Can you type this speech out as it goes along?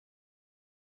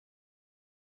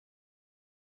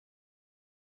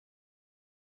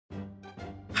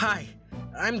Hi,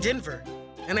 I'm Denver,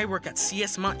 and I work at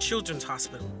Mott Children's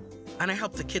Hospital, and I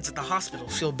help the kids at the hospital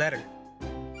feel better.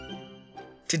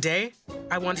 Today,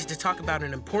 I wanted to talk about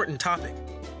an important topic,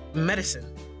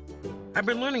 medicine. I've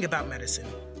been learning about medicine,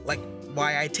 like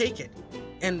why I take it,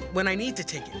 and when I need to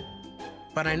take it.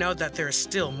 But I know that there is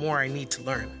still more I need to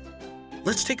learn.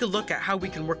 Let's take a look at how we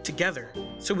can work together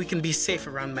so we can be safe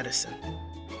around medicine.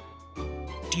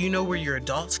 Do you know where your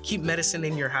adults keep medicine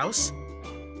in your house?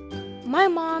 My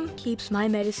mom keeps my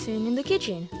medicine in the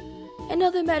kitchen and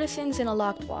other medicines in a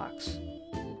locked box.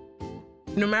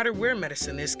 No matter where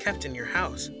medicine is kept in your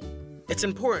house, it's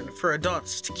important for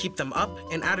adults to keep them up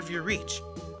and out of your reach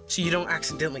so you don't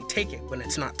accidentally take it when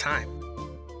it's not time.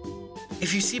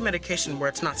 If you see medication where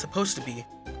it's not supposed to be,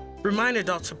 remind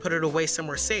adults to put it away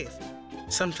somewhere safe.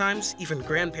 Sometimes even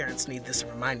grandparents need this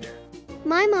reminder.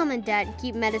 My mom and dad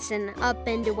keep medicine up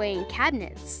and away in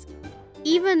cabinets.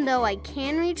 Even though I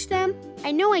can reach them,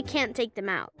 I know I can't take them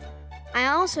out. I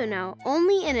also know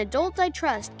only an adult I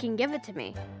trust can give it to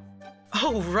me.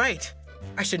 Oh, right.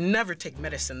 I should never take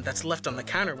medicine that's left on the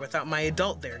counter without my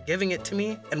adult there giving it to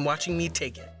me and watching me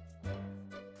take it.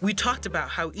 We talked about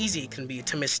how easy it can be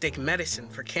to mistake medicine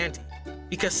for candy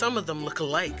because some of them look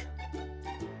alike.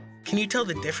 Can you tell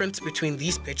the difference between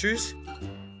these pictures?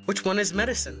 Which one is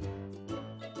medicine?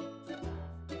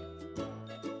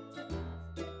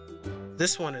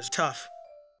 This one is tough.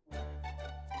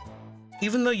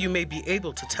 Even though you may be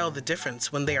able to tell the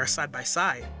difference when they are side by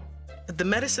side, if the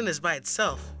medicine is by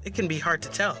itself, it can be hard to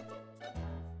tell.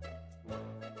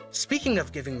 Speaking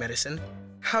of giving medicine,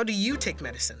 how do you take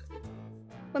medicine?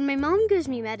 When my mom gives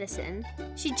me medicine,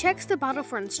 she checks the bottle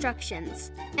for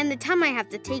instructions and the time I have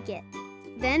to take it.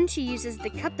 Then she uses the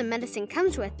cup the medicine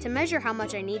comes with to measure how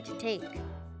much I need to take.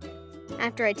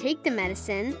 After I take the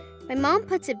medicine, my mom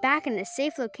puts it back in a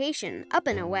safe location, up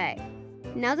and away.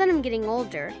 Now that I'm getting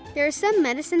older, there are some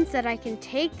medicines that I can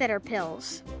take that are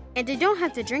pills, and I don't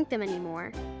have to drink them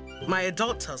anymore. My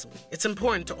adult tells me it's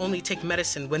important to only take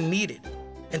medicine when needed,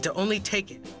 and to only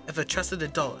take it if a trusted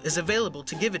adult is available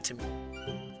to give it to me.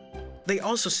 They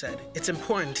also said it's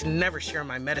important to never share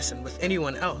my medicine with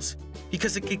anyone else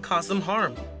because it could cause them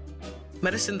harm.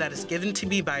 Medicine that is given to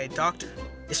me by a doctor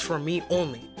is for me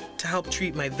only, to help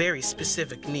treat my very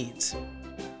specific needs.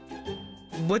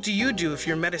 What do you do if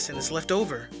your medicine is left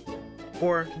over?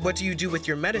 Or what do you do with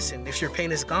your medicine if your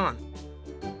pain is gone?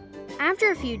 After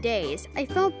a few days, I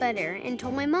felt better and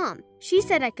told my mom. She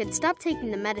said I could stop taking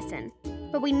the medicine,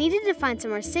 but we needed to find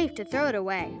somewhere safe to throw it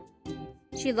away.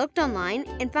 She looked online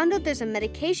and found out there's a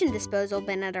medication disposal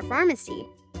bin at our pharmacy.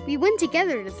 We went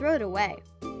together to throw it away.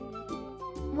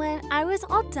 When I was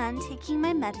all done taking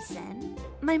my medicine,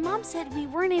 my mom said we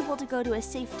weren't able to go to a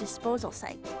safe disposal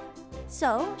site.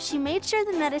 So she made sure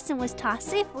the medicine was tossed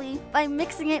safely by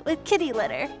mixing it with kitty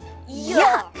litter.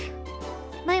 Yuck!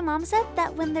 My mom said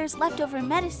that when there's leftover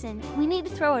medicine, we need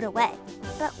to throw it away.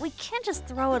 But we can't just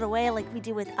throw it away like we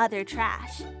do with other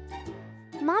trash.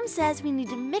 Mom says we need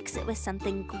to mix it with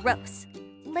something gross,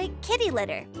 like kitty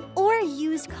litter or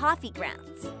used coffee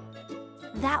grounds.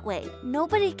 That way,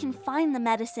 nobody can find the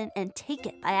medicine and take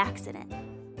it by accident.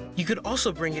 You could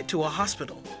also bring it to a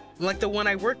hospital, like the one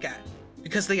I work at,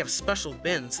 because they have special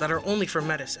bins that are only for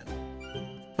medicine.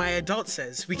 My adult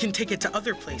says we can take it to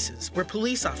other places where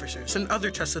police officers and other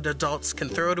trusted adults can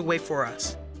throw it away for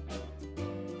us.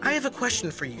 I have a question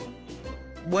for you.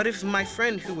 What if my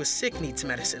friend who was sick needs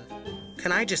medicine?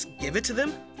 Can I just give it to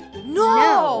them?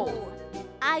 No!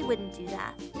 I wouldn't do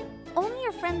that. Only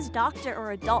your friend's doctor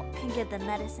or adult can give them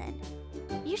medicine.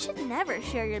 You should never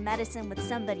share your medicine with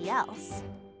somebody else.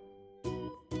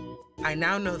 I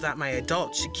now know that my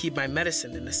adult should keep my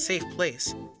medicine in a safe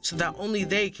place so that only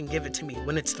they can give it to me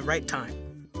when it's the right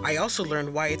time. I also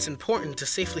learned why it's important to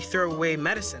safely throw away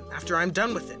medicine after I'm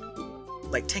done with it,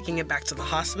 like taking it back to the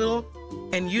hospital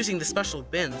and using the special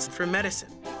bins for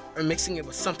medicine, or mixing it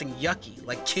with something yucky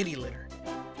like kitty litter.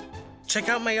 Check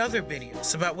out my other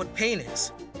videos about what pain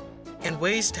is and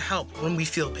ways to help when we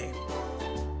feel pain.